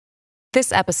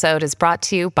This episode is brought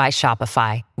to you by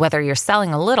Shopify. Whether you're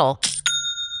selling a little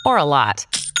or a lot,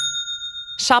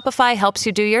 Shopify helps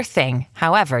you do your thing,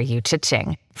 however you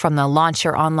cha-ching. From the launch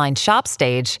your online shop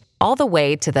stage, all the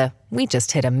way to the we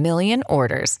just hit 1 million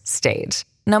orders stage.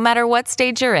 No matter what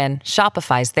stage you're in,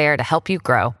 Shopify's there to help you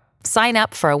grow. Sign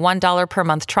up for a $1 per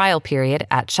month trial period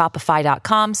at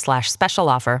shopify.com/special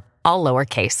offer, all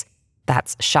lowercase.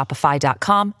 That's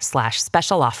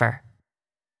shopify.com/special offer.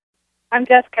 I'm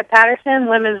Jessica Patterson,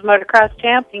 women's motocross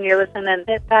champ, and you're listening to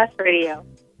Pit Pass Radio. All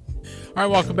right,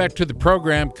 welcome back to the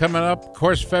program. Coming up, of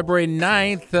course, February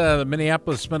 9th, the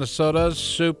Minneapolis, Minnesota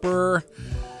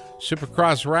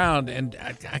Supercross round. And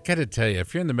I got to tell you,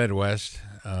 if you're in the Midwest,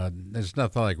 there's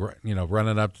nothing like,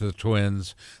 running up to the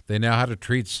Twins. They know how to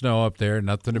treat snow up there,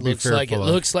 nothing to be fearful of.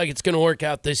 Looks like it's going to work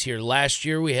out this year. Last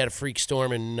year, we had a freak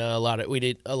storm, and a lot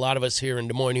of us here in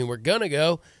Des Moines who were going to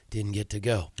go didn't get to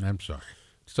go. I'm sorry.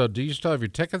 So do you still have your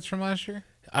tickets from last year?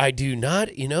 I do not.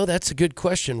 That's a good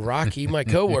question. Rocky, my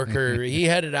coworker, he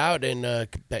headed out and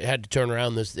had to turn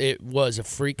around. It was a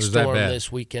freak storm this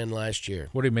weekend last year.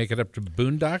 What, did he make it up to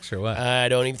Boondocks or what? I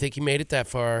don't even think he made it that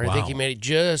far. Wow. I think he made it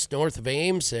just north of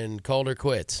Ames and called her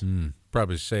quits.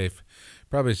 Probably safe.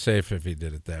 Probably safe if he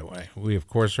did it that way. We, of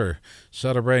course, are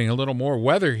celebrating a little more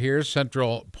weather here,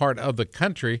 central part of the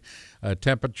country.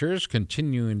 Temperatures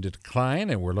continuing to decline,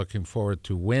 and we're looking forward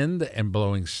to wind and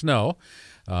blowing snow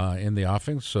in the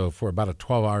offing. So for about a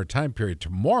 12-hour time period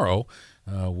tomorrow,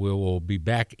 we will be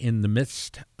back in the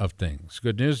midst of things.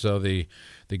 Good news, though, the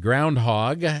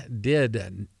groundhog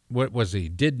did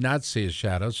not see his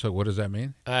shadow. So what does that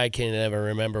mean? I can never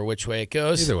remember which way it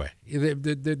goes. Either way,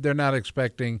 they're not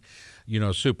expecting,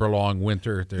 super long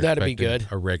winter. They're That'd be expecting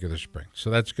good. a regular spring. So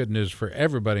that's good news for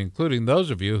everybody, including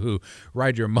those of you who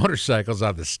ride your motorcycles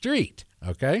on the street.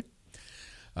 Okay,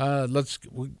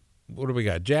 what do we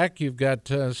got? Jack, you've got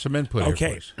some input here,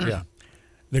 please. Yeah.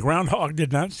 The groundhog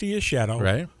did not see his shadow,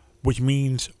 Right. which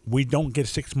means we don't get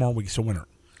 6 more weeks of winter.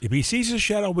 If he sees his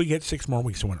shadow, we get 6 more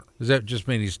weeks of winter. Does that just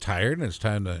mean he's tired and it's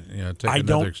time to take I another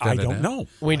don't extended nap? know.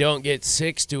 We don't get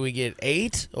 6. Do we get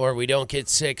 8? Or we don't get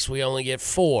 6, we only get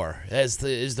 4? Is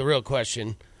the real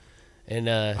question. And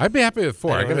I'd be happy with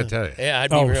 4. I got to tell you. Yeah,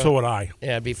 I'd be so would I.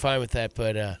 Yeah, I'd be fine with that,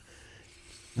 but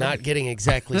not getting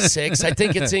exactly 6. I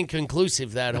think it's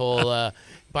inconclusive, that whole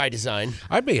by design.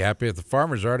 I'd be happy if the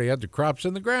farmers already had the crops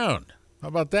in the ground. How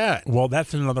about that? Well,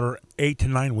 that's another 8 to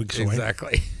 9 weeks away.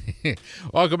 Exactly.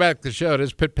 Welcome back to the show. It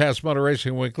is Pit Pass Motor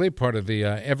Racing Weekly, part of the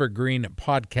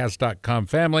evergreenpodcast.com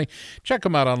family. Check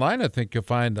them out online. I think you'll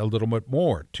find a little bit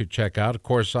more to check out. Of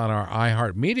course, on our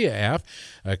iHeartMedia app,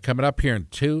 coming up here in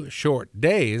 2 short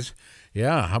days.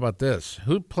 Yeah, how about this?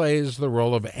 Who plays the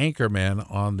role of Anchorman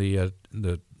on the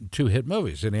 2 hit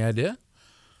movies? Any idea?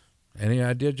 Any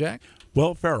idea, Jack?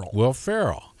 Will Ferrell. Will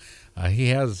Ferrell. He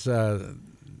has...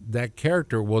 that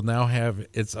character will now have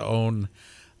its own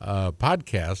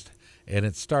podcast, and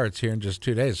it starts here in just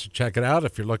 2 days. So check it out.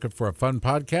 If you're looking for a fun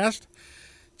podcast,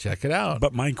 check it out.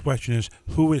 But my question is,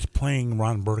 who is playing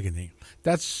Ron Burgundy?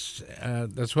 That's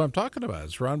what I'm talking about.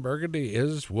 It's Ron Burgundy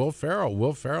is Will Ferrell.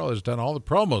 Will Ferrell has done all the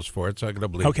promos for it, so I'm going to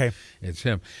believe it's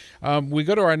him. We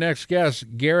go to our next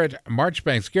guest, Garrett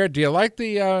Marchbanks. Garrett, do you like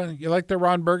the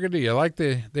Ron Burgundy? You like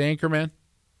the Anchorman?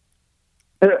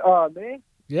 Me?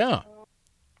 Yeah.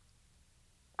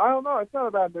 I don't know. It's not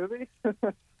a bad movie.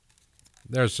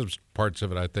 There's some parts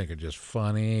of it I think are just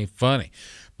funny.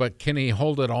 But can he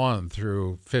hold it on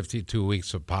through 52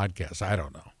 weeks of podcasts? I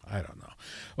don't know.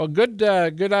 Well, good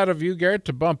out of you, Garrett,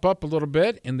 to bump up a little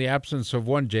bit in the absence of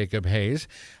one Jacob Hayes.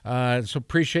 So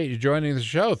appreciate you joining the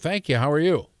show. Thank you. How are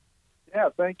you? Yeah,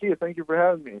 thank you. Thank you for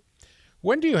having me.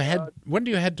 When do you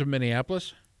head to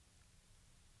Minneapolis?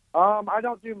 I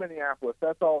don't do Minneapolis.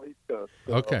 That's all East Coast.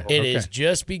 So. Okay. It has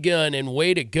just begun, and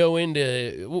way to go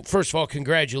into. Well, first of all,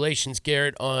 congratulations,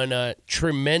 Garrett, on a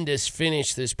tremendous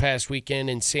finish this past weekend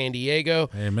in San Diego.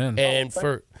 Amen. And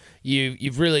for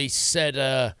you've really set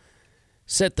the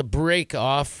break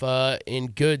off in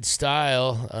good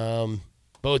style.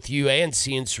 Both you and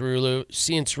Cian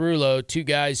Cerullo, 2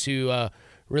 guys who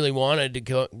really wanted to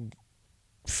go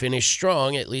finish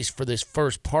strong, at least for this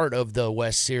first part of the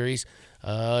West Series.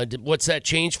 What's that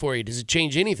change for you? Does it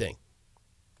change anything?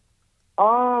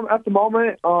 At the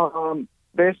moment,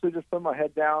 basically just put my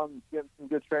head down, getting some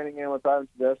good training in with Ivan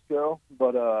Tedesco.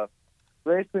 But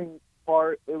racing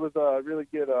part, it was a really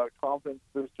good confidence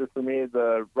booster for me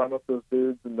to run with those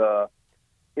dudes and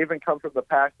even come from the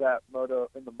pack that moto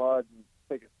in the mud and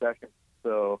take a second.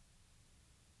 So,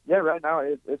 yeah, right now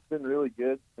it's been really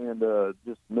good, and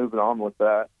just moving on with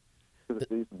that to the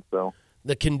season. So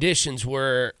the conditions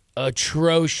were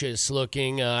atrocious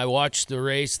looking. I watched the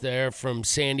race there from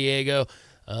San Diego.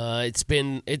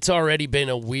 It's already been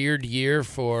a weird year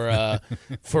for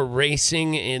for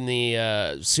racing in the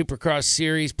Supercross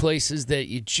Series, places that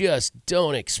you just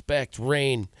don't expect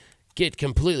rain get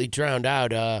completely drowned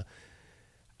out. I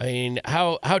mean,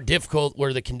 how difficult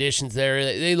were the conditions there?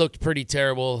 They looked pretty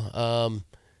terrible,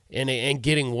 and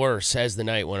getting worse as the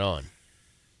night went on.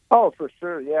 Oh, for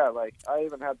sure, yeah. Like, I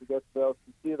even had to go to the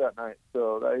LCC that night,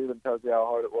 so that even tells you how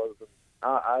hard it was. And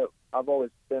I've always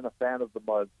been a fan of the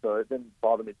mud, so it didn't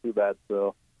bother me too bad.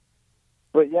 So,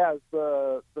 but yeah,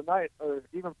 the night, or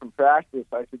even from practice,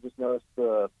 I could just notice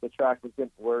the track was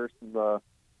getting worse, and the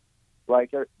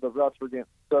ruts were getting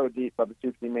so deep by the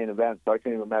 250 main event, so I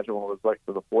couldn't even imagine what it was like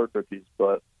for the 450s.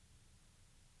 But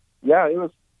yeah, it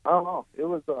was. I don't know. It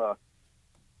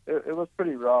was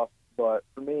pretty rough. But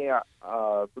for me,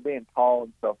 for being tall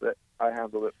and stuff, I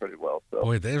handled it pretty well. So.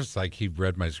 Boy, that was like he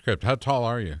read my script. How tall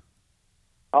are you?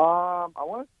 I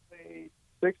want to say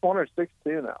 6'1" or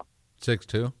 6'2" now.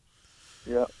 6'2"?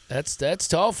 Yeah. That's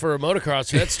tall for a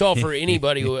motocrosser. That's tall for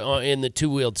anybody in the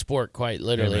two-wheeled sport, quite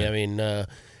literally. Yeah, I mean,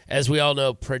 as we all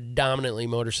know, predominantly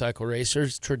motorcycle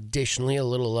racers, traditionally a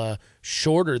little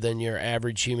shorter than your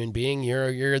average human being.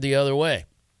 You're the other way.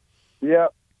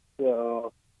 Yep.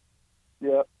 So,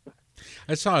 yep.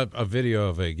 I saw a video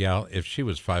of a gal. If she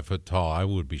was 5 foot tall, I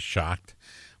would be shocked.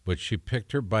 But she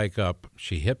picked her bike up.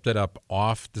 She hipped it up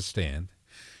off the stand.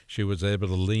 She was able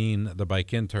to lean the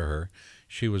bike into her.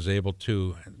 She was able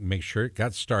to make sure it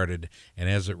got started. And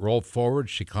as it rolled forward,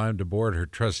 she climbed aboard her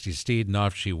trusty steed, and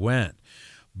off she went.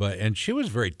 And she was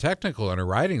very technical in her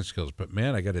riding skills. But,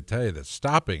 man, I got to tell you that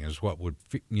stopping is what would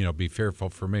be fearful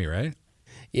for me, right?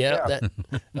 Yeah,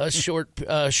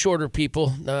 that shorter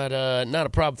people, not a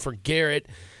problem for Garrett.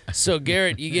 So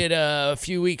Garrett, you get a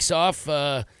few weeks off.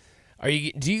 When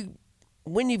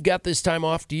you've got this time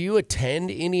off, do you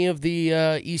attend any of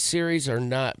the East Series or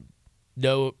not?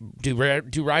 No, do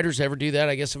riders ever do that?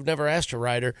 I guess I've never asked a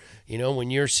rider.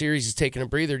 When your series is taking a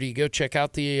breather, do you go check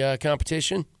out the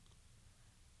competition?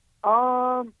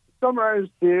 Some riders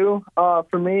do.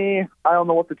 For me, I don't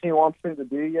know what the team wants me to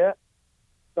do yet.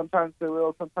 Sometimes they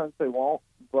will, sometimes they won't.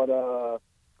 But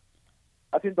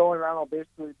I think the only round I'll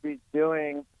basically be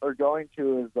doing or going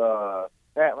to is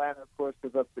Atlanta, of course,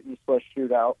 because that's the East-West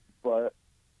shootout. But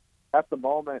at the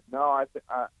moment, no, I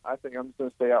think I'm just going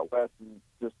to stay out west and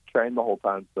just train the whole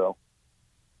time. So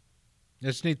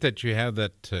it's neat that you have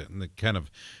that the kind of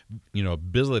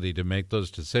ability to make those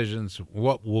decisions.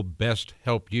 What will best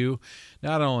help you,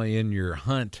 not only in your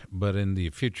hunt but in the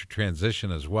future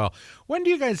transition as well. When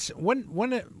do you guys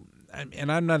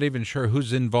and I'm not even sure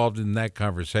who's involved in that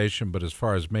conversation, but as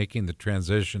far as making the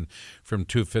transition from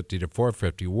 250 to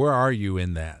 450, where are you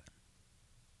in that?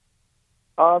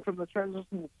 From the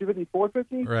transition to 250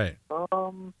 450? Right.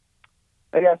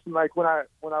 I guess like when I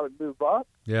would move up.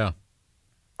 Yeah.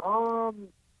 I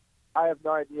have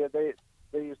no idea. They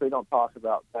usually don't talk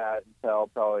about that until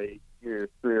probably you're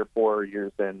 3 or 4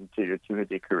 years into your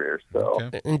 250 career.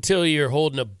 So until you're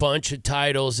holding a bunch of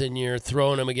titles and you're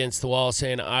throwing them against the wall,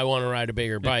 saying, "I want to ride a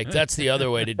bigger bike." That's the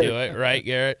other way to do it, right,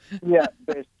 Garrett? Yeah,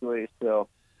 basically. So.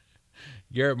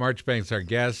 Garrett Marchbank's our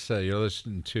guest. You're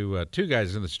listening to two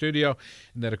guys in the studio.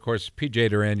 And then, of course, PJ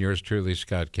Duran, yours truly,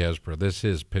 Scott Casper. This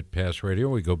is Pit Pass Radio.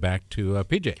 We go back to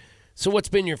PJ. So what's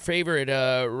been your favorite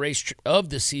race of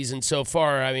the season so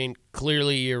far? I mean,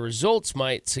 clearly your results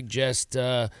might suggest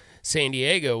San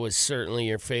Diego was certainly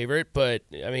your favorite. But,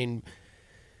 I mean,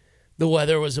 the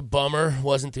weather was a bummer.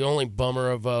 Wasn't the only bummer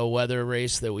of a weather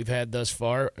race that we've had thus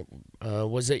far.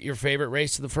 Was it your favorite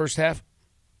race of the first half?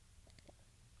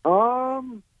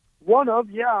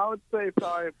 I would say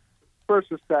probably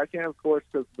first or second, of course,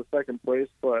 because of the second place.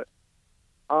 But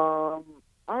I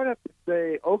would have to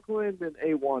say Oakland and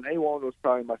A1. A1 was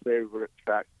probably my favorite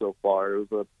track so far.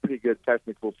 It was a pretty good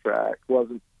technical track.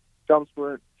 Jumps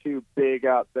weren't too big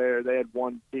out there. They had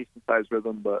one decent sized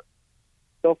rhythm, but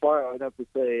so far I would have to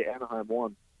say Anaheim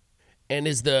won. And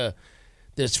is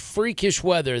this freakish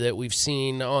weather that we've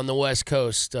seen on the West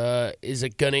Coast, is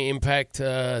it going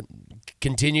to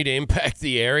continue to impact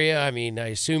the area? I mean, I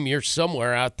assume you're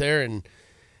somewhere out there, and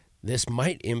this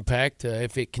might impact,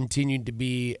 if it continued to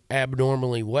be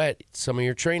abnormally wet, some of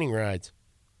your training rides.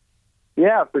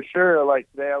 Yeah, for sure.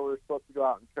 Like today, we were supposed to go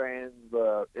out and train.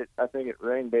 I think it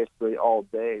rained basically all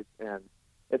day, and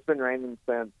it's been raining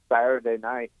since Saturday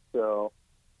night. So,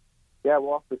 yeah,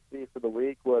 we'll have to see for the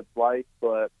week what it's like,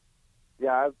 but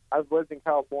yeah, I've lived in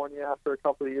California for a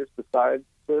couple of years besides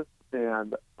this,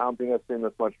 and I don't think I've seen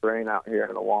this much rain out here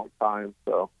in a long time.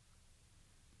 So,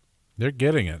 They're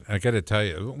getting it. I got to tell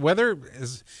you, weather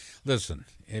is. Listen,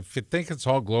 if you think it's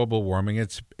all global warming,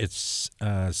 it's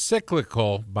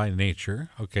cyclical by nature.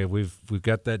 Okay, we've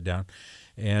got that down,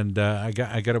 and I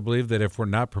got to believe that if we're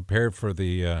not prepared for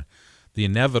the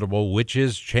inevitable, which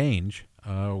is change,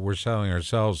 we're selling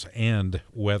ourselves and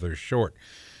weather short.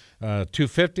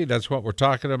 250, that's what we're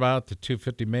talking about. The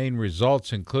 250 main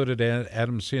results included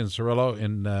Adam Cianciarulo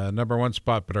in number one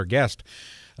spot, but our guest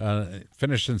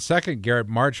finished in second, Garrett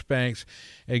Marchbanks.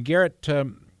 And Garrett,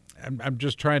 I'm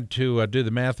just trying to do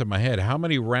the math in my head. How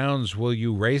many rounds will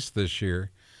you race this year,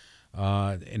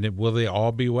 and will they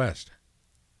all be West?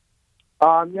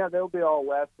 Yeah, they'll be all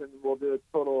West, and we'll do a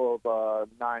total of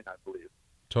 9, I believe.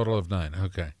 Total of 9,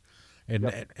 okay.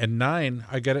 And 9,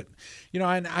 I get it. You know,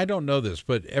 I don't know this,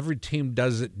 but every team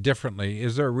does it differently.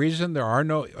 Is there a reason there are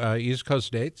no East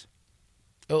Coast dates?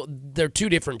 Oh, they're two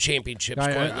different championships.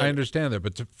 I understand that,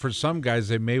 but for some guys,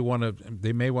 they may want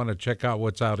to check out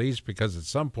what's out east because at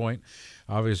some point,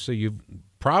 obviously, you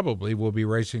probably will be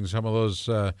racing some of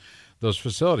those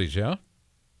facilities. Yeah.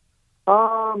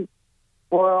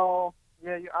 Well,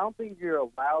 yeah. I don't think you're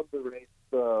allowed to race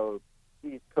the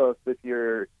East Coast if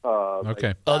you're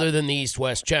okay. Other than the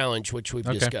East-West Challenge, which we've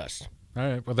discussed. All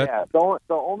right. Well, yeah. The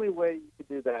only way you could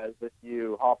do that is if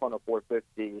you hop on a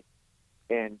 450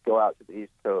 and go out to the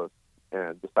East Coast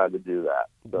and decide to do that.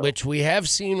 So. Which we have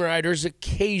seen riders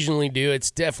occasionally do.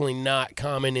 It's definitely not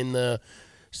common in the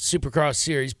Supercross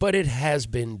series, but it has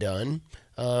been done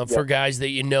for guys that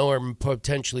you know are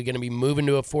potentially going to be moving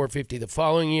to a 450 the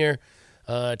following year.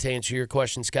 To answer your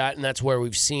question, Scott, and that's where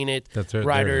we've seen it. That's right,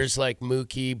 riders like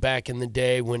Mookie back in the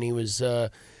day when he was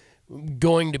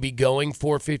going to be going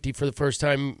 450 for the first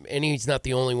time, and he's not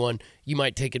the only one. You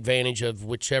might take advantage of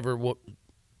whichever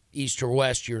East or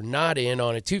West you're not in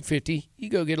on a 250. You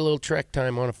go get a little trek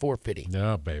time on a 450.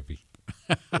 No, baby.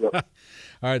 All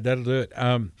right, that'll do it.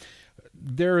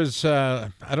 There is,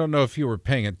 I don't know if you were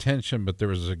paying attention, but there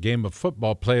was a game of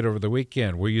football played over the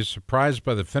weekend. Were you surprised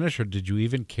by the finish, or did you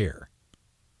even care?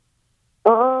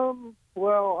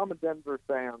 Well, I'm a Denver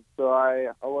fan, so I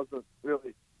wasn't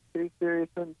really too serious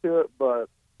into it, but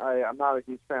I'm not a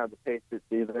huge fan of the Patriots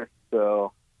either,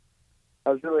 so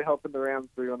I was really hoping the Rams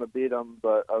were going to beat them,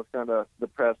 but I was kind of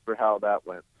depressed for how that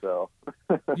went. So,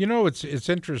 you know, it's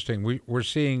interesting. We're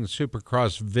seeing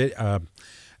Supercross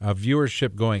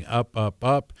viewership going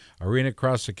up. Arena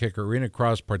Cross, the kick, Arena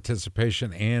Cross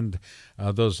participation, and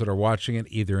those that are watching it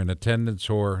either in attendance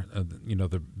or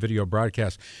the video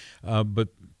broadcast. But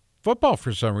football,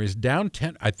 for some reason, down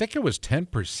 10. I think it was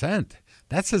 10%.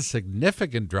 That's a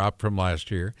significant drop from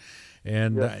last year.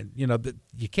 And,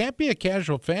 you can't be a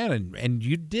casual fan, and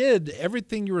you did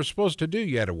everything you were supposed to do.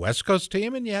 You had a West Coast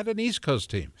team, and you had an East Coast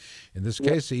team. In this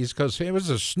case, the East Coast team, it was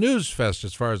a snooze fest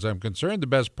as far as I'm concerned. The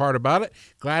best part about it,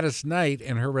 Gladys Knight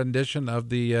and her rendition of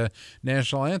the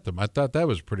national anthem. I thought that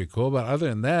was pretty cool, but other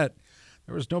than that,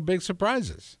 there was no big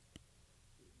surprises.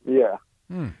 Yeah.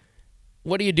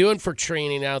 What are you doing for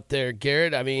training out there,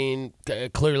 Garrett? I mean,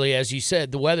 clearly, as you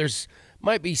said, the weather's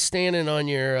might be standing on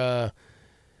your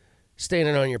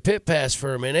pit pass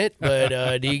for a minute,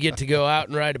 but do you get to go out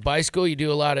and ride a bicycle? You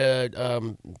do a lot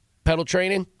of pedal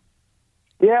training?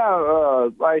 Yeah,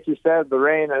 like you said, the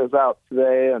rain is out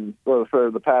today and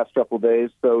for the past couple of days,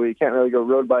 so we can't really go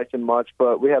road biking much,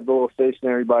 but we have the little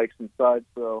stationary bikes inside,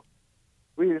 so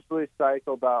I usually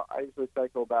cycle about, 2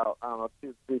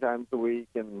 to 3 times a week,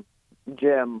 and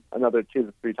gym another 2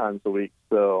 to 3 times a week,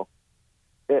 so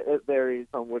it varies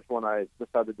on which one I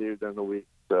decide to do during the week,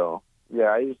 so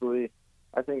yeah, I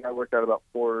think I work out about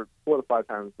 4 to 5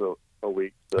 times a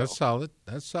week. So. That's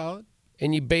solid.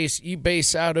 And you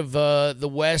base out of the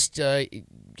West.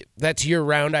 That's year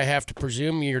round, I have to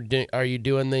presume. Are you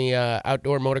doing the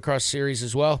outdoor motocross series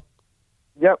as well?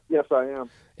 Yep. Yes, I am.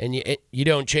 And you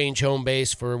don't change home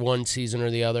base for one season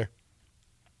or the other?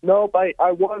 Nope.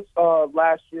 I was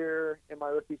last year in my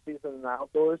rookie season in the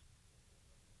outdoors,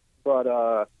 but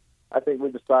I think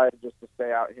we decided just to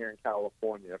stay out here in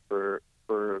California for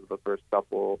the first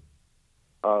couple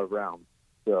rounds.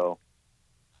 So,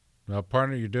 well,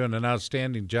 partner, you're doing an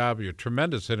outstanding job. You're a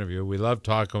tremendous interview. We love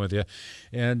talking with you,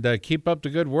 and keep up the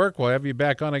good work. We'll have you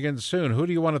back on again soon. Who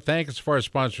do you want to thank as far as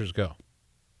sponsors go?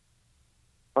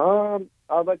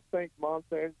 I'd like to thank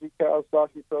Monster Energy,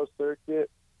 Kawasaki Pro Circuit,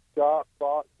 Scott,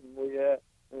 Fox, and Leah,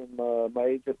 and my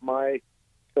agent Mike,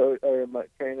 my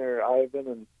trainer Ivan,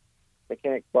 and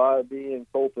mechanic Bobby and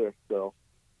Coulter. So.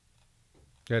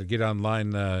 Got to get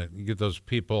online, get those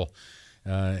people,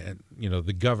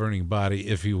 the governing body,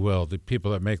 if you will, the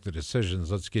people that make the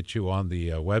decisions. Let's get you on the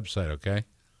website, okay?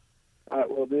 All right,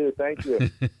 will do. do. Thank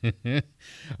you.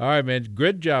 All right, man.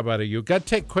 Good job out of you. Got to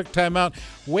take a quick time out.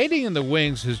 Waiting in the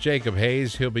wings is Jacob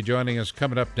Hayes. He'll be joining us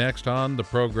coming up next on the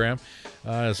program.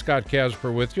 Scott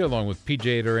Casper with you, along with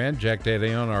PJ Duran, Jack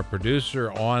DeLeon, our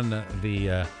producer on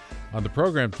the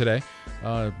program today.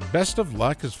 Best of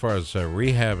luck as far as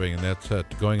rehabbing, and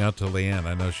that's going out to Leanne.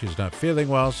 I know she's not feeling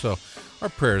well, so our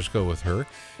prayers go with her.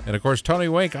 And, of course, Tony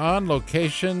Wink on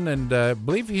location, and I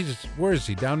believe where is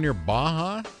he, down near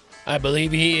Baja? I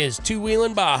believe he is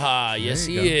two-wheeling Baja. Yes,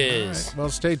 he is. Right. Well,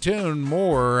 stay tuned.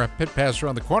 More Pit Pass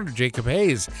around the corner. Jacob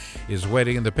Hayes is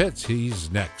waiting in the pits. He's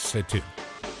next. Stay tuned.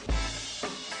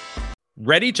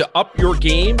 Ready to up your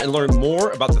game and learn more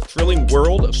about the thrilling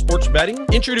world of sports betting?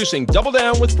 Introducing Double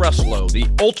Down with Breslow, the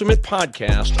ultimate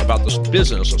podcast about the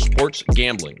business of sports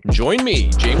gambling. Join me,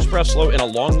 James Breslow, and a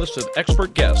long list of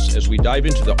expert guests as we dive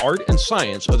into the art and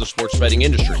science of the sports betting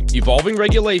industry. Evolving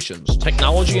regulations,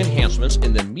 technology enhancements,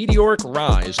 and the meteoric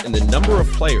rise in the number of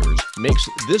players makes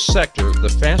this sector the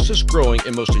fastest growing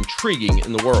and most intriguing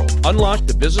in the world. Unlock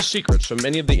the business secrets from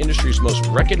many of the industry's most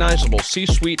recognizable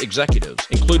C-suite executives,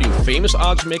 including famous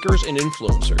odds makers and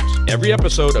influencers. Every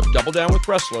episode of Double Down with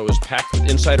Breslow is packed with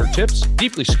insider tips,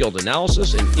 deeply skilled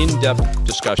analysis, and in-depth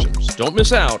discussions. Don't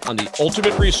miss out on the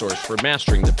ultimate resource for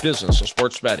mastering the business of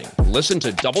sports betting. Listen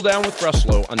to Double Down with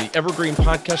Breslow on the Evergreen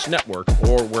Podcast Network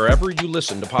or wherever you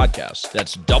listen to podcasts.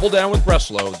 That's Double Down with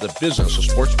Breslow, the business of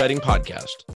sports betting podcast.